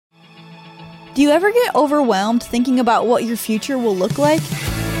Do you ever get overwhelmed thinking about what your future will look like?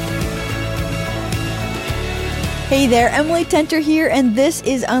 Hey there, Emily Tenter here, and this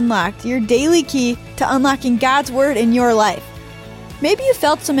is Unlocked, your daily key to unlocking God's Word in your life. Maybe you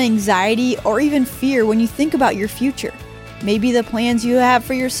felt some anxiety or even fear when you think about your future. Maybe the plans you have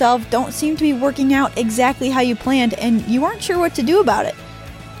for yourself don't seem to be working out exactly how you planned, and you aren't sure what to do about it.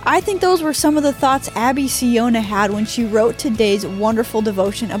 I think those were some of the thoughts Abby Siona had when she wrote today's wonderful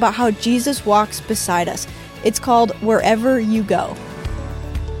devotion about how Jesus walks beside us. It's called Wherever You Go.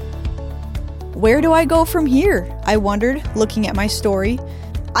 Where do I go from here? I wondered, looking at my story.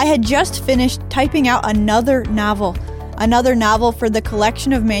 I had just finished typing out another novel for the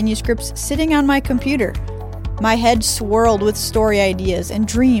collection of manuscripts sitting on my computer. My head swirled with story ideas and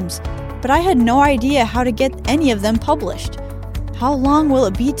dreams, but I had no idea how to get any of them published. How long will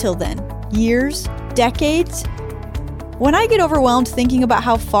it be till then? Years? Decades? When I get overwhelmed thinking about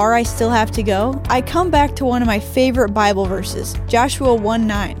how far I still have to go, I come back to one of my favorite Bible verses, Joshua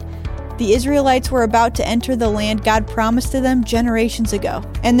 1:9. The Israelites were about to enter the land God promised to them generations ago,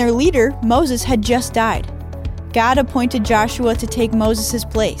 and their leader, Moses, had just died. God appointed Joshua to take Moses'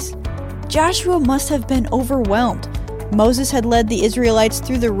 place. Joshua must have been overwhelmed. Moses had led the Israelites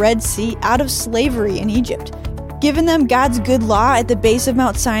through the Red Sea out of slavery in Egypt, given them God's good law at the base of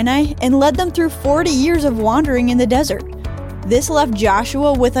Mount Sinai, and led them through 40 years of wandering in the desert. This left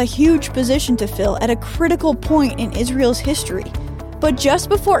Joshua with a huge position to fill at a critical point in Israel's history. But just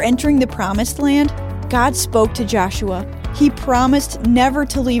before entering the Promised Land, God spoke to Joshua. He promised never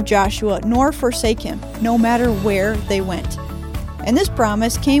to leave Joshua nor forsake him, no matter where they went. And this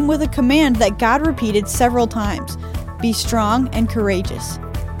promise came with a command that God repeated several times: be strong and courageous.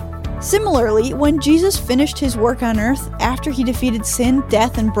 Similarly, when Jesus finished his work on earth after he defeated sin,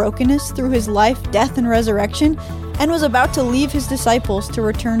 death, and brokenness through his life, death, and resurrection, and was about to leave his disciples to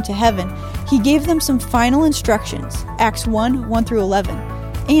return to heaven, he gave them some final instructions, Acts 1:1-11,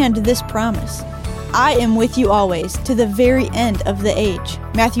 and this promise: I am with you always, to the very end of the age,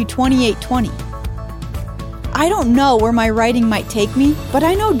 Matthew 28:20. I don't know where my writing might take me, but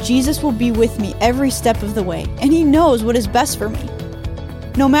I know Jesus will be with me every step of the way, and he knows what is best for me.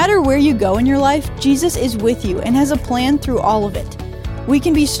 No matter where you go in your life, Jesus is with you and has a plan through all of it. We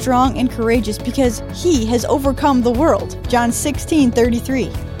can be strong and courageous because he has overcome the world, John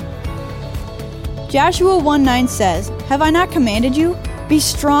 16:33. Joshua 1:9 says, have I not commanded you? Be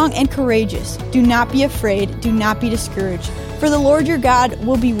strong and courageous. Do not be afraid, do not be discouraged, for the Lord your God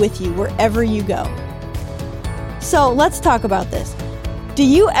will be with you wherever you go. So let's talk about this. Do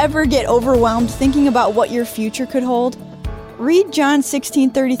you ever get overwhelmed thinking about what your future could hold? Read John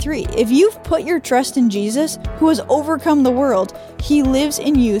 16:33. If you've put your trust in Jesus, who has overcome the world, he lives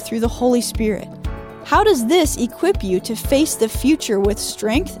in you through the Holy Spirit. How does this equip you to face the future with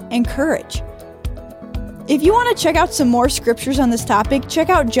strength and courage? If you want to check out some more scriptures on this topic, check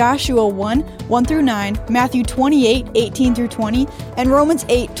out Joshua 1:1-9, Matthew 28:18-20, and Romans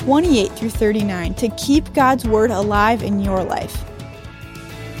 8:28-39 to keep God's Word alive in your life.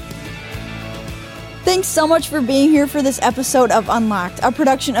 Thanks so much for being here for this episode of Unlocked, a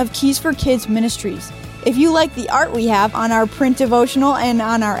production of Keys for Kids Ministries. If you like the art we have on our print devotional and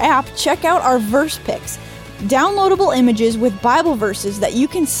on our app, check out our verse picks. Downloadable images with Bible verses that you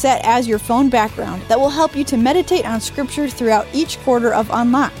can set as your phone background that will help you to meditate on Scripture throughout each quarter of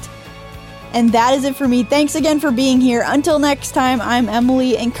Unlocked. And that is it for me. Thanks again for being here. Until next time, I'm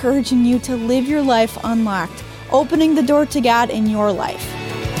Emily, encouraging you to live your life unlocked, opening the door to God in your life.